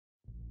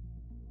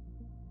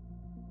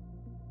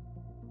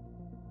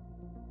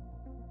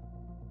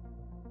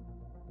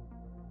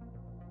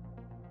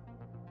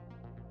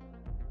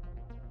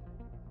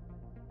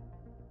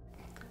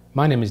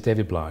My name is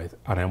David Blythe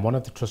and I am one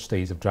of the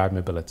trustees of Drive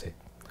Mobility,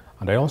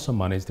 and I also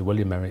manage the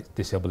William Merritt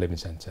Disabled Living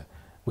Centre,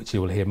 which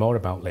you will hear more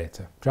about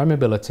later. Drive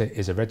Mobility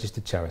is a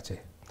registered charity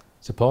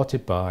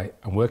supported by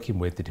and working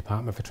with the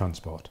Department for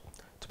Transport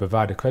to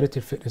provide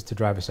accredited fitness to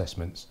drive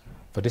assessments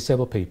for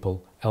disabled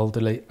people,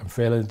 elderly and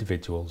frail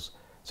individuals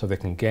so they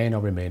can gain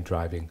or remain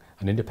driving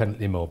and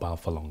independently mobile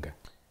for longer.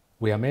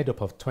 We are made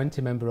up of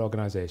 20 member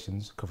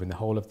organisations covering the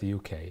whole of the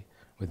UK,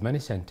 with many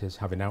centres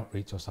having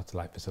outreach or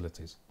satellite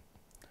facilities.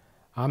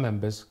 Our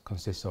members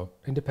consist of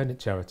independent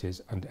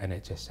charities and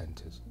NHS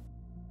centres.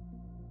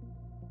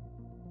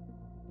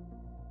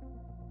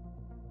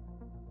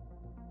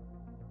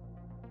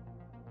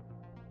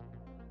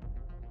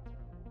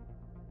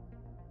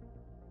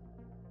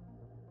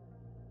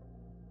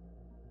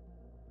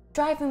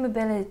 Drive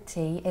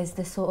Mobility is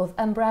the sort of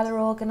umbrella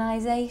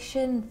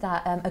organisation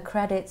that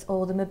accredits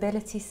all the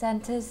mobility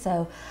centres,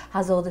 so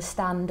has all the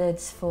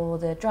standards for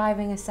the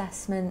driving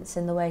assessments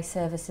and the way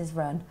services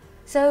run.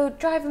 So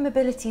Drive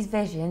Mobility's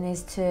vision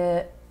is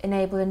to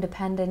enable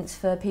independence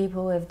for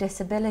people with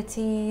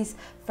disabilities,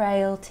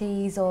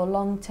 frailties or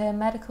long-term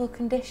medical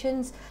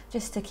conditions,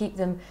 just to keep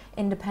them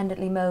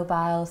independently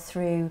mobile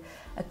through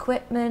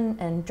equipment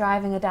and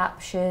driving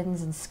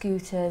adaptations and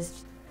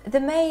scooters. The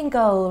main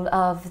goal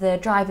of the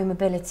driving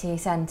mobility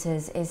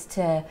centres is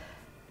to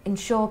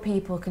ensure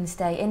people can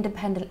stay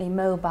independently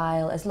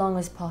mobile as long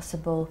as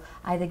possible,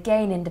 either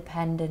gain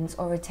independence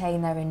or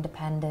retain their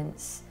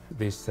independence.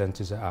 These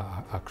centres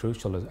are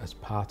crucial as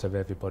part of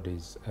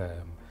everybody's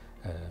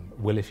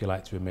will, if you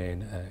like, to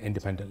remain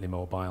independently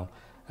mobile.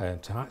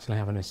 To actually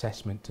have an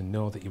assessment to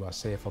know that you are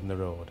safe on the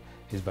road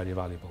is very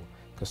valuable,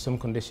 because some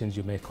conditions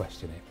you may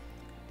question it.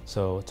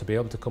 So to be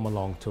able to come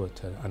along to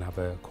it and have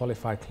a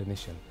qualified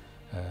clinician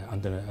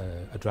and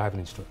a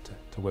driving instructor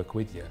to work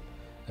with you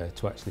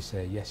to actually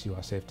say yes, you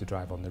are safe to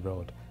drive on the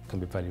road can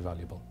be very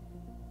valuable.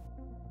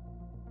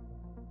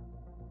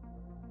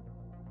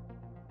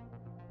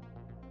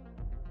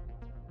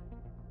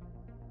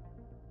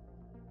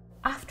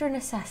 After an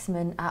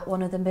assessment at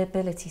one of the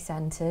mobility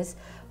centres,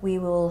 we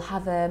will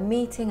have a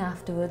meeting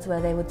afterwards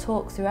where they will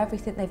talk through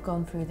everything they've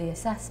gone through the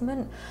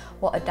assessment,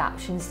 what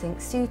adaptations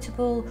think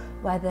suitable,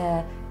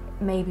 whether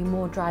maybe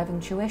more driving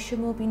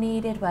tuition will be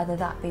needed, whether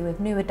that be with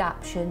new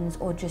adaptations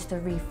or just a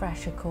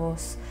refresher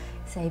course,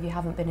 say if you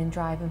haven't been in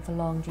driving for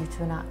long due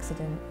to an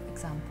accident,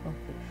 example.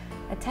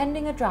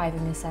 Attending a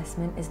driving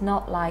assessment is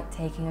not like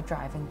taking a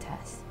driving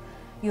test.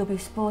 You'll be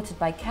supported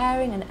by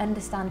caring and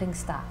understanding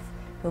staff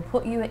who'll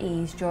put you at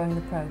ease during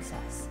the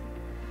process.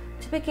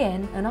 To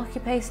begin, an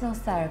occupational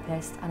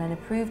therapist and an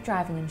approved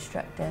driving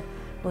instructor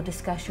will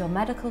discuss your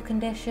medical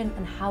condition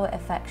and how it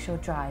affects your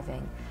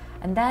driving,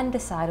 and then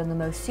decide on the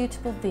most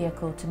suitable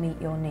vehicle to meet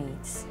your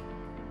needs.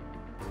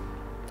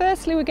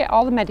 Firstly, we get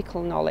all the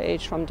medical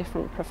knowledge from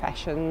different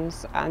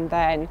professions, and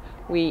then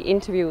we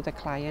interview the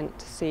client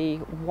to see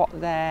what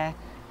their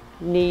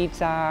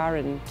needs are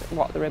and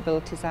what their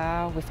abilities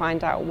are. We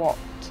find out what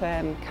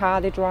car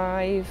they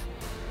drive,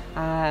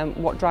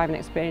 what driving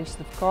experience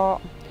they've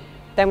got.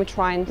 Then we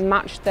try and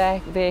match their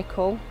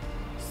vehicle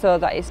so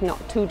that it's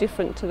not too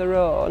different to their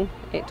own.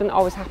 It doesn't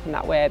always happen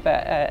that way,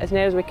 but as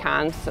near as we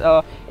can.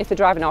 So if they're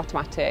driving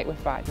automatic, we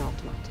provide an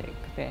automatic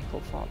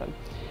vehicle for them.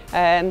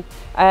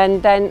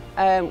 And then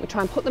we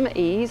try and put them at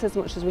ease as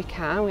much as we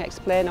can. We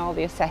explain all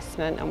the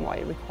assessment and what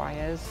it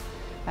requires.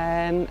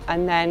 And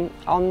then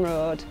on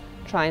road,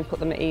 try and put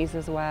them at ease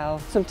as well.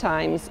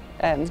 Sometimes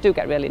they do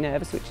get really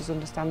nervous, which is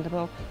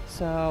understandable.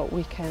 So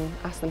we can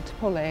ask them to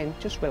pull in,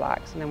 just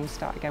relax, and then we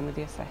start again with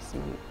the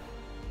assessment.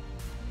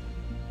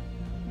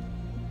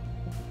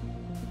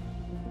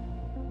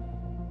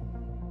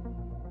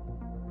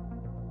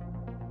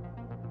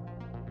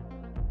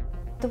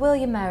 The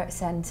William Merritt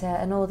Centre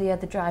and all the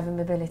other driving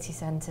mobility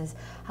centres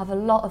have a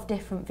lot of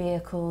different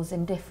vehicles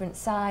in different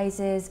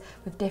sizes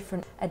with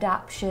different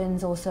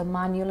adaptations, also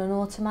manual and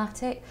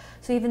automatic.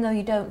 So even though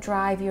you don't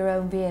drive your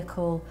own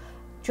vehicle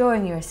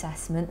during your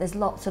assessment, there's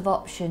lots of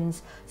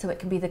options so it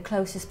can be the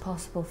closest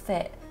possible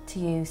fit to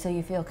you so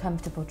you feel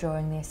comfortable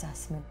during the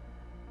assessment.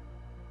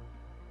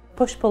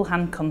 Push-pull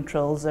hand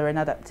controls are an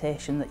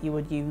adaptation that you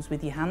would use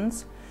with your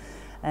hands.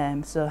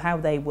 So how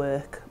they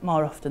work,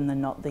 more often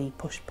than not, the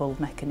push-pull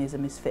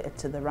mechanism is fitted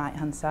to the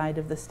right-hand side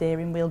of the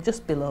steering wheel,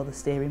 just below the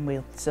steering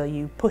wheel. So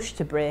you push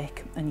to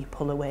brake and you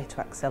pull away to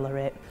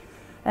accelerate.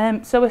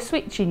 So a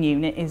switching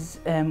unit is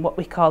what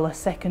we call a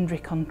secondary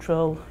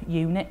control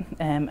unit,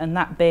 and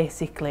that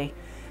basically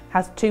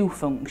has two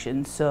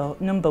functions. So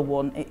number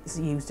one, it's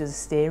used as a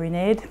steering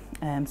aid,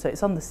 so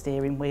it's on the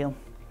steering wheel,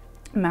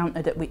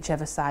 mounted at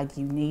whichever side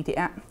you need it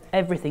at.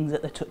 Everything's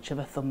at the touch of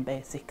a thumb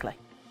basically.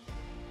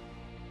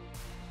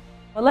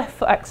 A left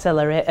foot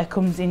accelerator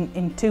comes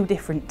in two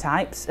different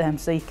types,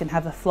 so you can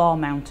have a floor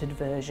mounted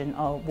version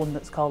or one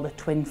that's called a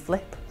twin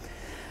flip,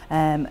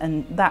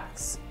 and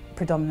that's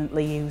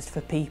predominantly used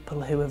for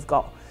people who have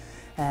got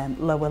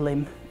lower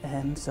limb,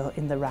 so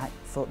in the right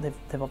foot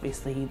they've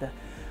obviously either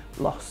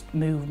lost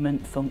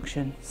movement,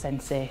 function,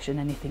 sensation,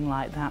 anything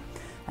like that,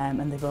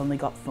 and they've only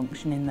got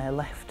function in their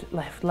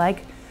left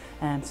leg.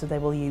 so they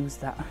will use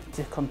that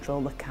to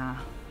control the car.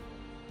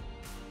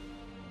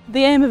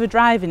 The aim of a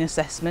driving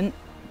assessment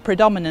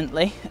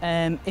predominantly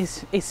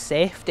is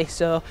safety,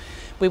 so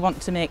we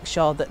want to make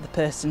sure that the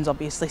person's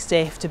obviously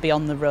safe to be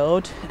on the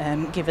road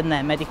given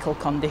their medical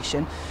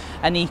condition,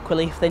 and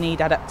equally if they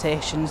need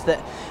adaptations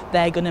that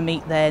they're going to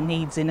meet their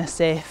needs in a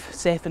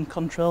safe and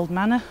controlled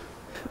manner.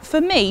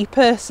 For me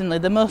personally,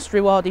 the most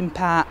rewarding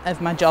part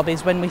of my job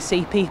is when we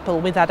see people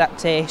with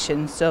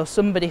adaptations, so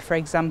somebody for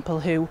example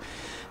who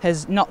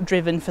has not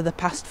driven for the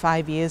past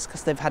 5 years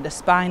because they've had a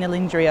spinal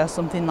injury or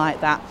something like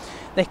that.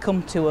 They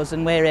come to us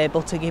and we're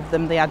able to give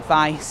them the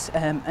advice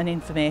and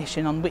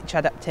information on which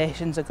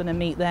adaptations are going to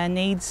meet their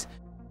needs.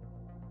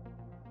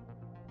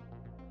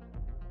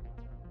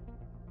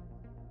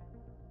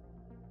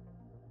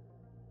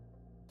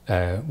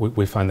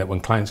 We find that when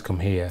clients come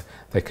here,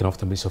 they can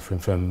often be suffering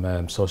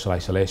from social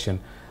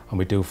isolation, and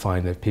we do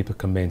find that if people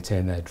can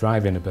maintain their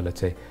driving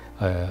ability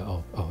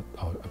or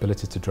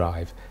ability to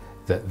drive,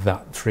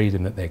 that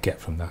freedom that they get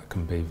from that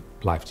can be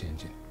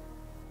life-changing.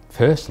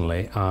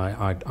 Personally,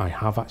 I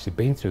have actually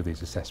been through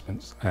these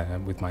assessments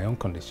with my own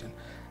condition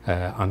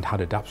and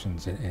had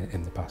adaptations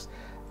in the past,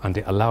 and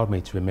it allowed me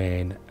to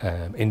remain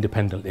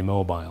independently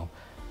mobile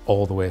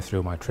all the way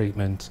through my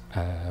treatment,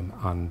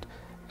 and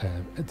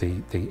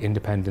the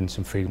independence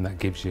and freedom that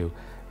gives you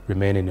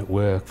remaining at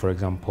work, for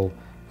example,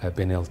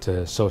 being able to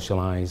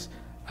socialise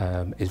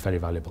is very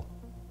valuable.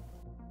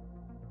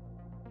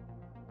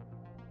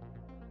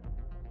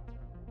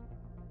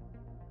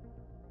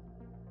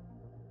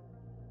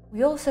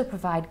 We also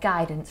provide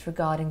guidance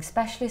regarding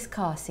specialist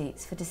car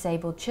seats for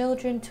disabled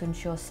children to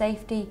ensure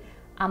safety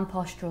and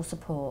postural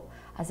support,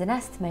 as an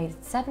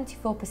estimated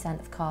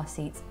 74% of car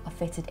seats are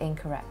fitted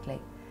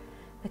incorrectly.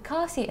 The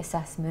car seat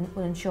assessment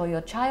will ensure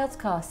your child's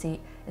car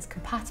seat is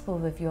compatible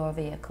with your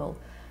vehicle.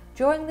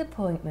 During the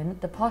appointment,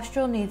 the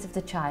postural needs of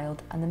the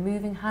child and the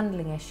moving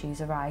handling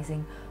issues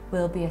arising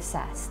will be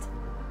assessed.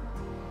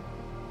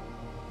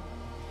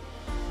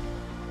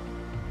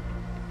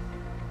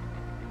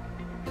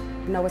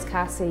 Noah's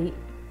car seat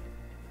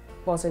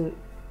wasn't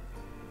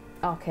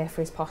okay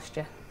for his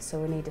posture, so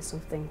we needed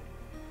something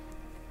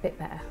a bit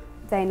better.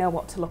 They know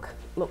what to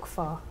look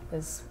for,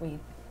 as we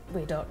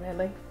don't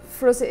really.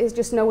 For us it is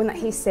just knowing that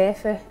he's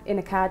safer in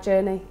a car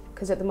journey,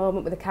 because at the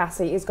moment with the car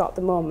seat he's got at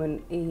the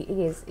moment,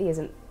 he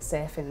isn't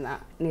safe in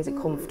that, and he isn't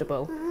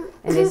comfortable,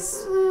 and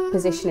his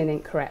positioning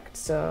incorrect,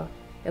 so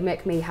it'll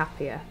make me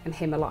happier and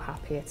him a lot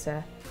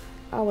happier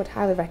I would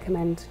highly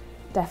recommend,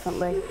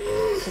 definitely.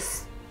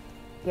 Just,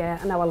 yeah,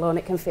 and how alone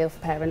it can feel for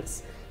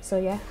parents. So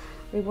yeah,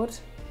 we would.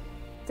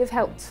 They've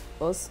helped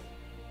us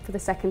for the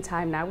second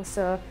time now,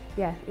 so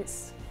yeah,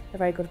 it's a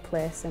very good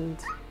place and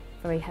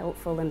very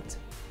helpful and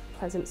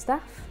pleasant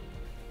staff.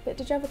 But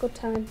did you have a good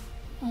time?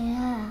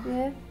 Yeah.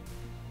 Yeah?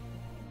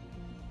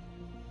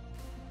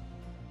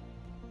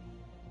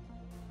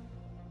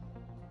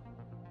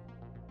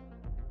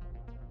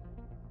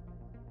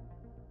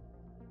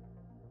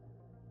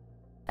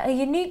 A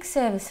unique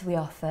service we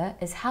offer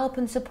is help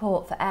and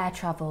support for air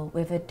travel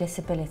with a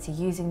disability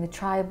using the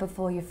Try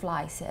Before You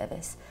Fly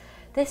service.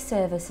 This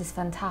service is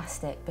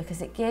fantastic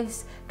because it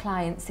gives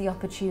clients the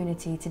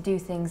opportunity to do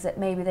things that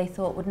maybe they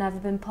thought would never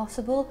been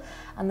possible,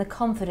 and the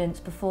confidence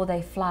before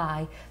they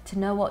fly to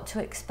know what to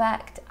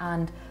expect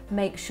and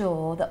make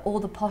sure that all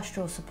the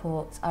postural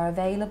supports are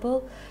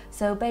available.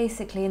 So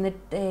basically in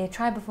the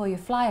Try Before You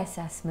Fly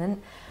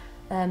assessment,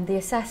 the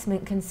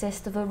assessment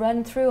consists of a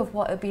run through of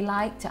what it would be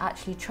like to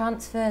actually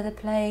transfer the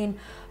plane,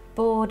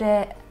 board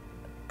it,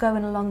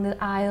 going along the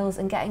aisles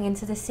and getting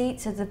into the seat,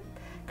 so the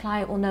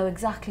client will know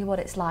exactly what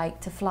it's like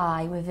to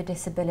fly with a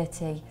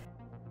disability.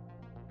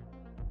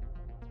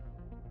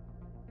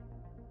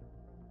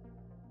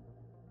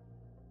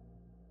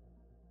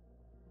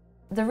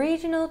 The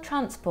regional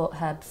transport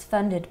hubs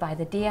funded by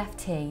the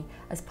DFT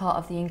as part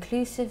of the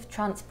inclusive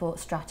transport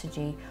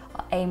strategy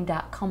are aimed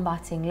at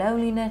combating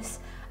loneliness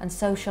and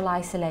social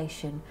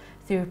isolation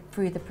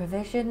through the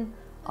provision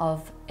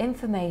of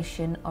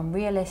information on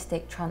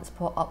realistic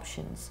transport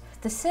options.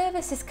 The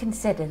service is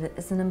considered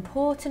as an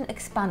important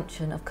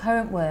expansion of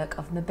current work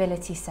of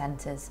mobility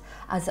centres,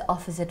 as it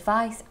offers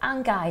advice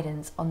and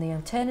guidance on the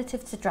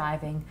alternatives to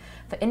driving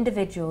for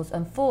individuals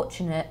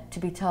unfortunate to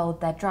be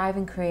told their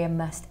driving career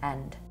must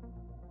end.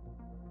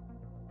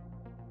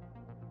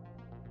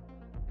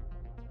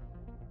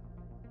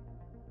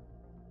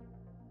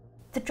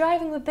 The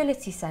Driving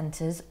Mobility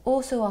Centres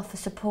also offer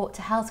support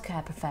to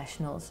healthcare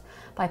professionals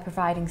by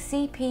providing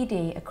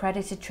CPD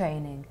accredited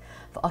training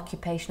for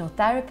occupational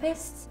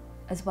therapists,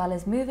 as well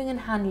as moving and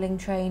handling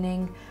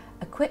training,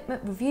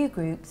 equipment review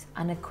groups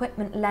and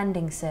equipment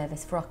lending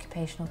service for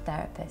occupational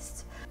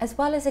therapists, as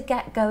well as a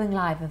Get Going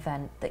Live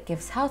event that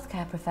gives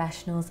healthcare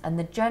professionals and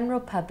the general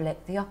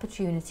public the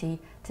opportunity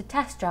to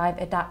test drive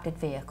adapted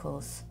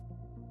vehicles.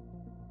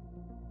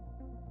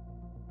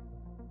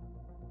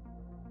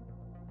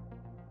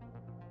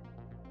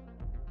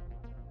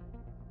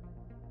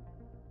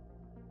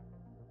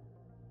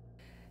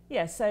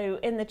 Yeah, so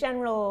in the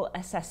general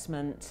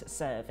assessment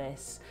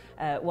service,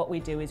 what we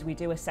do is we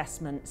do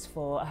assessments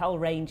for a whole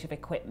range of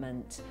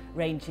equipment,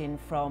 ranging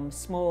from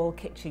small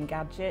kitchen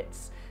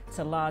gadgets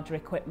to larger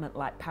equipment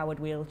like powered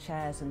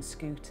wheelchairs and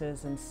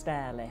scooters and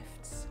stair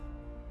lifts.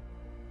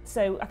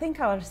 So I think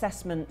our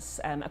assessments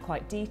are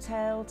quite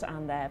detailed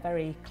and they're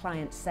very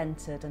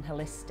client-centred and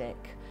holistic,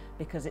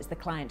 because it's the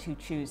client who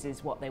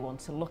chooses what they want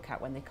to look at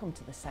when they come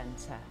to the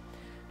centre.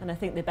 And I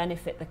think they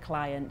benefit the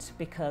client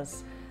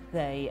because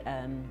they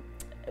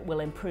will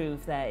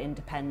improve their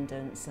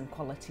independence and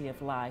quality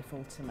of life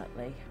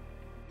ultimately.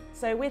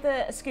 So with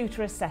a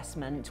scooter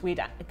assessment,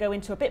 we'd go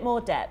into a bit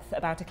more depth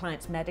about a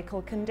client's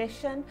medical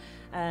condition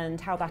and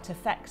how that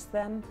affects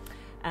them.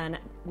 And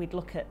we'd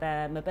look at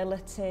their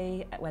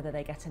mobility, whether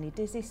they get any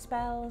dizzy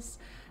spells,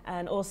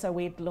 and also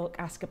we'd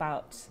ask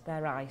about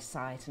their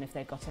eyesight and if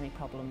they've got any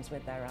problems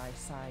with their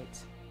eyesight.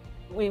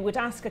 We would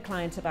ask a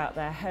client about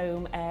their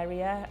home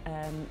area,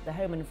 the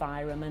home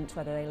environment,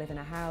 whether they live in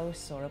a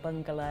house or a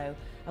bungalow,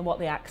 and what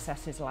the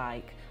access is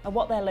like, and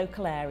what their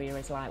local area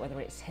is like,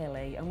 whether it's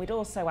hilly. And we'd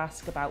also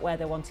ask about where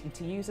they're wanting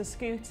to use a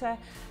scooter.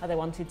 Are they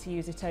wanting to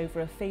use it over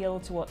a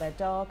field to walk their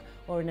dog,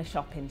 or in a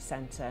shopping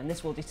centre? And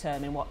this will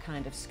determine what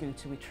kind of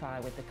scooter we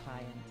try with the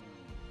client.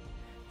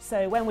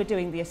 So when we're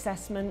doing the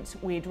assessment,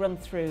 we'd run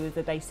through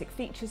the basic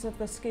features of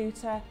the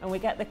scooter, and we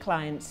get the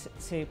client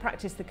to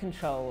practice the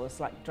controls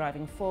like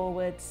driving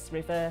forwards,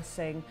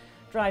 reversing,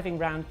 driving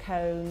round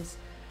cones,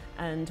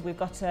 and we've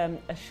got a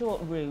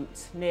short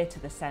route near to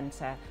the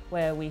centre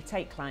where we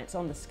take clients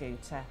on the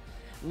scooter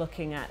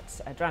looking at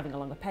driving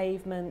along a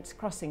pavement,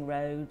 crossing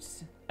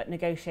roads,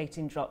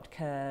 negotiating dropped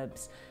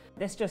curbs.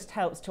 This just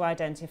helps to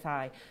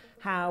identify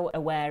how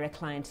aware a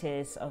client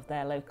is of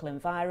their local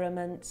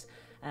environment,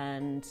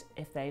 and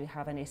if they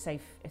have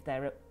if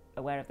they're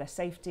aware of their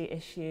safety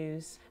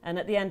issues. And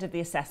at the end of the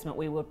assessment,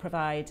 we will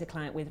provide a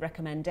client with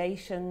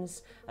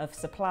recommendations of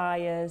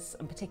suppliers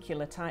and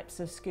particular types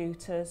of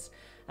scooters.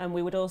 And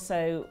we would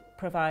also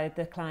provide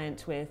the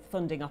client with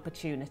funding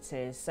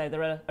opportunities. So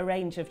there are a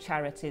range of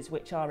charities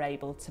which are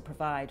able to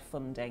provide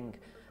funding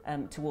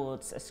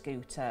towards a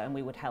scooter, and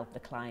we would help the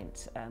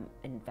client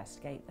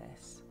investigate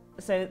this.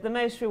 So the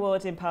most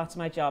rewarding part of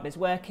my job is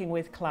working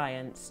with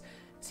clients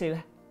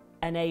to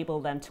enable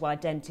them to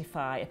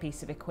identify a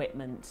piece of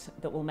equipment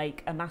that will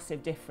make a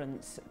massive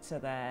difference to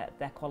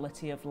their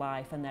quality of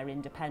life and their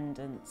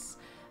independence.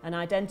 And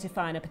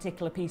identifying a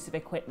particular piece of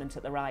equipment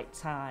at the right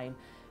time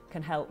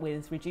can help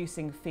with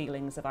reducing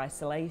feelings of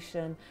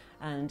isolation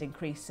and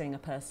increasing a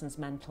person's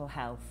mental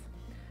health.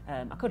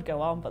 I could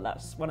go on, but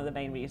that's one of the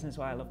main reasons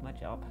why I love my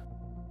job.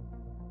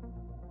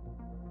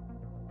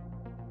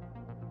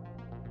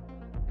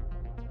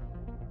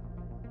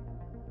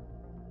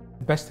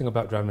 The best thing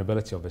about driving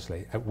mobility,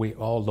 obviously, we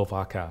all love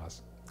our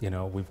cars. You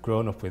know, we've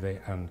grown up with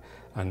it,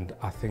 and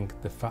I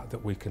think the fact that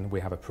we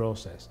have a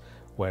process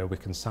where we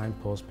can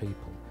signpost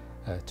people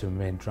to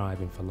remain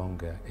driving for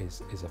longer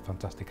is a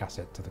fantastic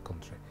asset to the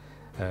country.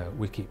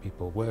 We keep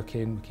people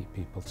working, we keep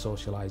people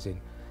socialising,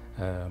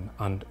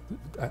 and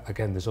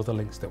again, there's other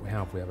links that we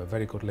have. We have a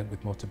very good link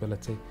with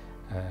Motability,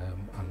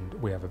 and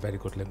we have a very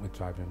good link with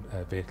Driving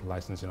Vehicle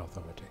Licensing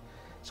Authority.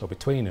 So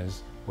between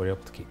us, we're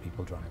able to keep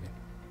people driving.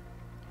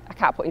 I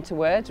can't put into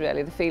words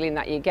really the feeling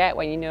that you get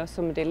when you know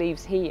somebody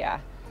leaves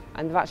here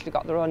and they've actually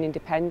got their own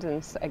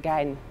independence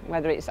again,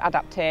 whether it's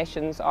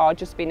adaptations or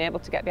just being able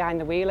to get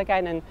behind the wheel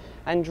again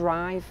and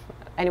drive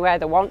anywhere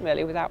they want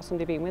really without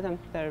somebody being with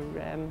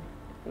them.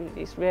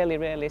 It's really,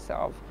 really sort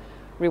of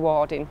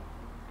rewarding.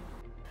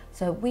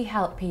 So we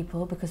help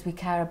people because we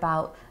care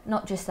about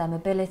not just their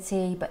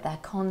mobility but their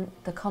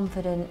the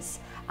confidence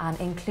and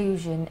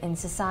inclusion in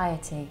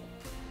society.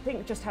 I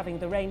think just having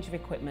the range of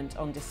equipment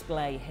on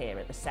display here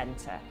at the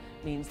centre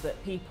means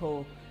that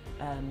people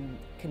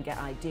can get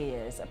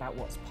ideas about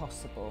what's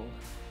possible,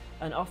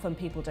 and often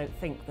people don't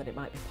think that it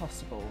might be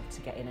possible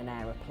to get in an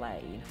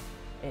aeroplane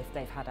if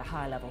they've had a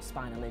high-level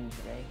spinal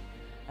injury.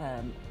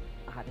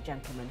 I had a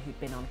gentleman who'd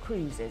been on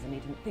cruises and he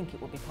didn't think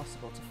it would be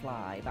possible to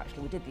fly, but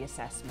actually we did the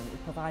assessment, we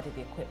provided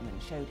the equipment,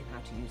 showed him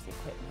how to use the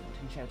equipment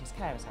and showed his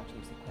carers how to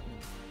use the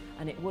equipment.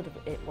 And it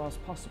was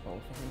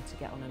possible for him to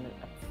get on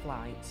a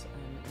flight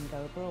and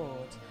go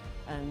abroad.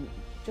 And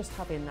just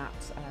having that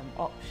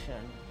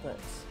option that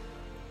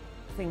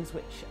things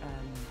which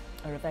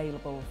are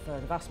available for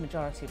the vast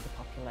majority of the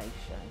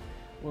population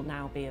will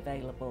now be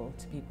available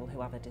to people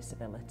who have a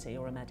disability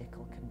or a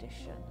medical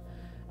condition.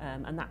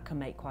 And that can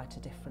make quite a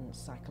difference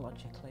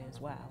psychologically as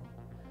well.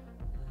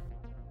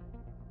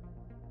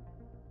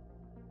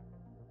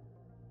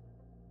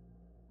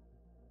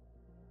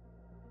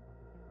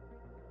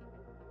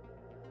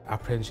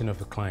 Apprehension of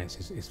the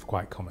clients is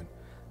quite common,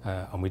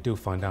 and we do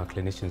find our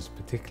clinicians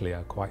particularly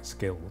are quite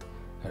skilled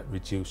at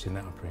reducing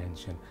that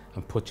apprehension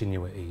and putting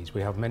you at ease.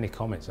 We have many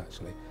comments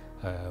actually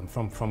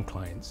from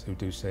clients who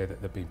do say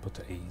that they've been put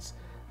at ease,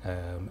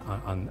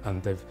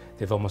 and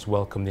they've almost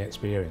welcomed the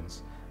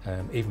experience.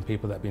 Even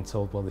people that have been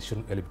told, well, they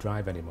shouldn't really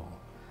drive anymore,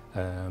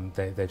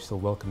 they've still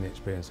welcomed the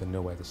experience and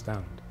know where they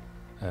stand,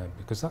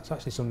 because that's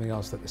actually something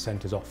else that the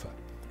centres offer,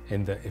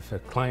 in that if a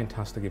client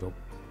has to give up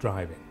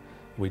driving,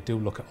 we do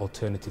look at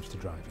alternatives to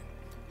driving.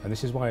 And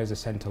this is why, as a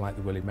centre like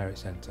the William Merritt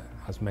Centre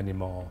has many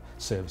more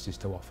services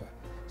to offer,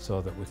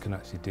 so that we can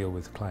actually deal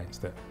with clients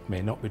that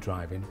may not be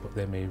driving, but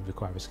they may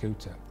require a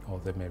scooter, or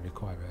they may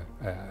require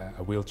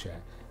a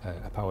wheelchair,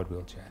 a powered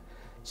wheelchair.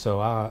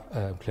 So our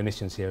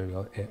clinicians here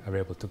are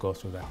able to go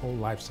through their whole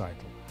life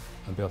cycle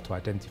and be able to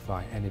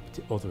identify any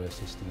other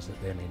assistance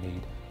that they may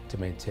need to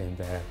maintain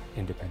their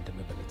independent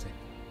mobility.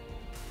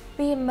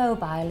 Being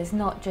mobile is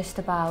not just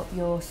about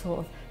your sort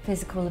of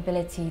physical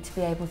ability to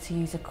be able to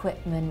use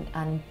equipment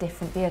and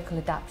different vehicle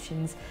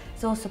adaptations.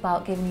 It's also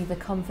about giving you the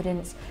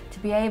confidence to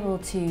be able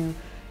to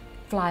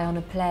fly on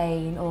a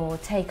plane or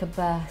take a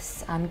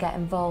bus and get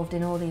involved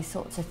in all these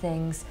sorts of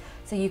things,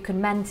 so you can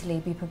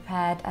mentally be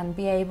prepared and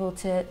be able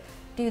to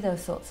do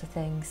those sorts of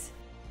things.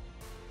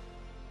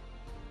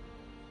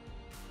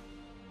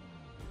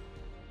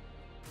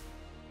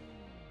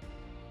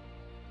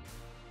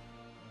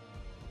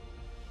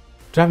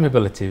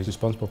 Drivability is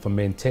responsible for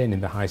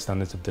maintaining the high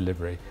standards of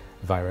delivery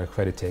via our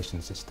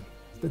accreditation system.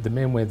 The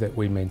main way that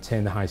we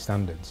maintain the high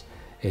standards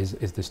is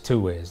there's two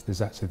ways.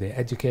 There's actually the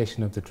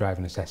education of the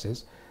driving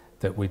assessors,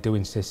 that we do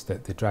insist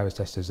that the driver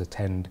assessors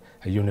attend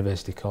a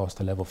university course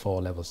to level 4,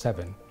 level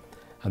 7,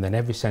 and then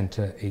every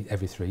centre,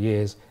 every 3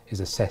 years, is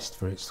assessed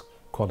for its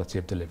quality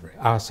of delivery.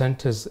 Our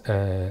centre's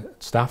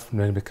staff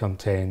mainly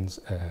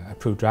contains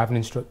approved driving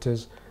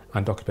instructors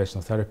and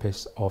occupational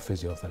therapists or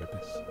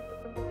physiotherapists.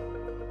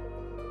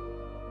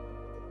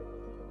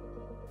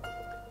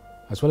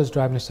 As well as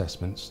driving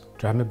assessments,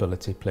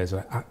 Drivability plays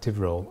an active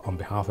role on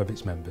behalf of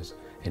its members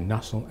in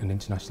national and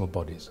international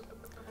bodies,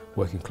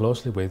 working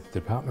closely with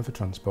the Department for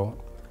Transport,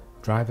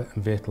 Driver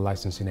and Vehicle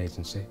Licensing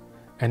Agency,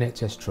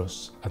 NHS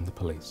Trusts and the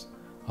police,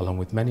 along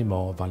with many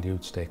more valued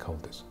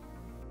stakeholders.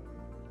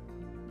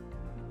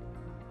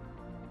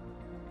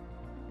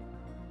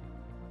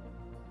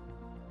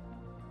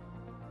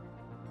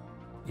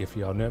 If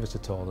you are nervous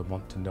at all and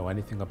want to know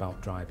anything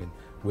about driving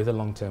with a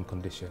long-term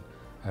condition,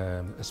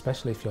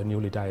 especially if you're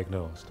newly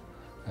diagnosed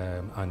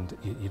and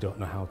you don't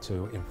know how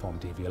to inform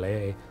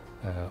DVLA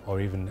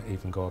or even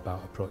go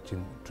about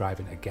approaching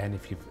driving again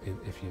if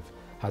you've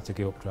had to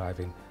give up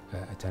driving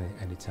at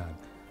any time,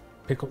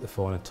 pick up the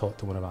phone and talk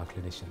to one of our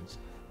clinicians.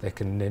 They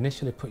can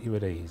initially put you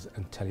at ease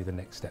and tell you the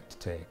next step to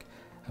take.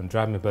 And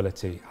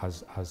Drivability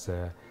has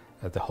the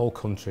whole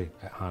country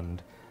at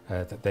hand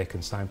that they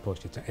can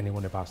signpost you to any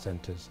one of our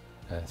centres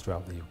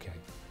throughout the UK.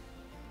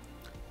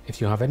 If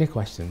you have any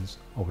questions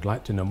or would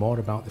like to know more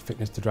about the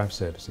Fitness to Drive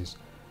services,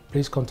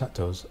 please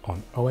contact us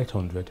on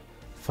 0800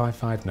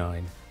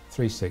 559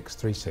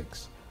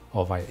 3636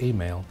 or via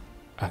email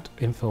at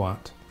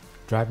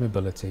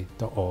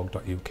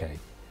info@drivemobility.org.uk,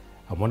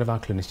 and one of our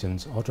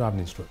clinicians or driving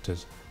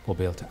instructors will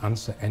be able to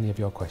answer any of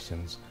your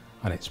questions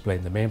and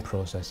explain the main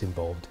process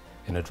involved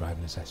in a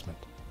driving assessment.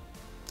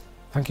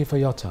 Thank you for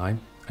your time,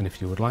 and if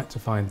you would like to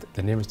find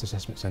the nearest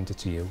assessment centre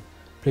to you,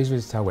 please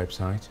visit our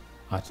website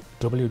at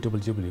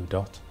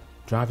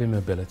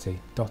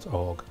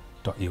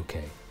www.drivingmobility.org.uk.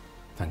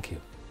 Thank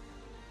you.